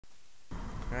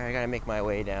Alright, I gotta make my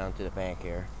way down to the bank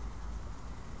here.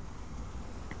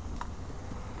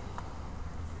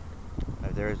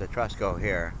 There's a Trusco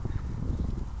here.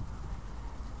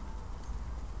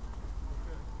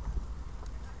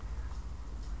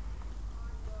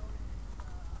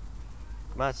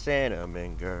 My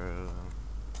cinnamon girl.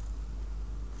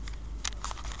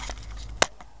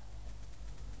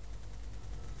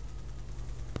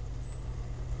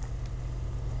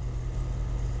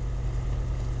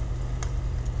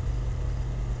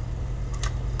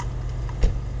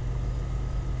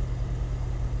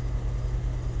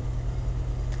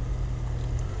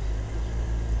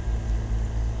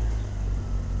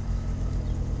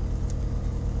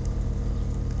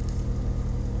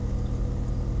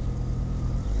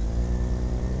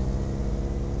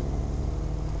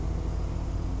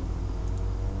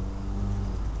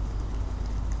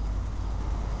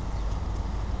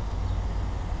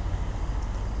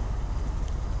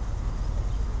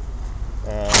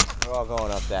 We're all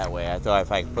going up that way. I thought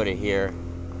if I could put it here.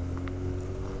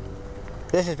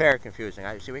 This is very confusing.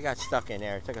 See, we got stuck in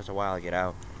there. It took us a while to get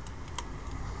out.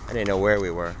 I didn't know where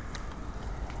we were.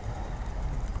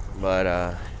 But,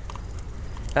 I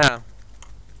don't know.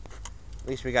 At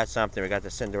least we got something. We got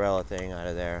the Cinderella thing out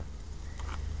of there.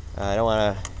 I don't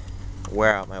want to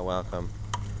wear out my welcome.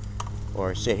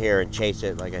 Or sit here and chase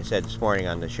it, like I said this morning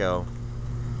on the show.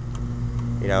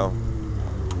 You know,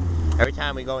 every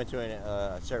time we go into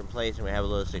a certain place and we have a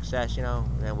little success, you know,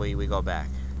 then we go back.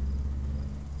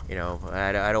 You know,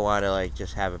 I don't want to, like,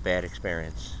 just have a bad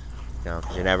experience. You know,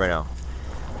 because you never know.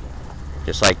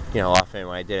 Just like, you know, often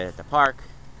when I did it at the park.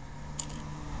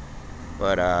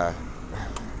 But, I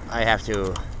have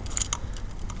to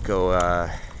go,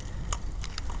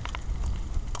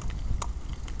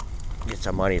 get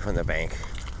some money from the bank.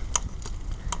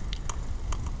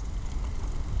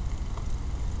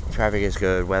 Traffic is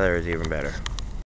good, weather is even better.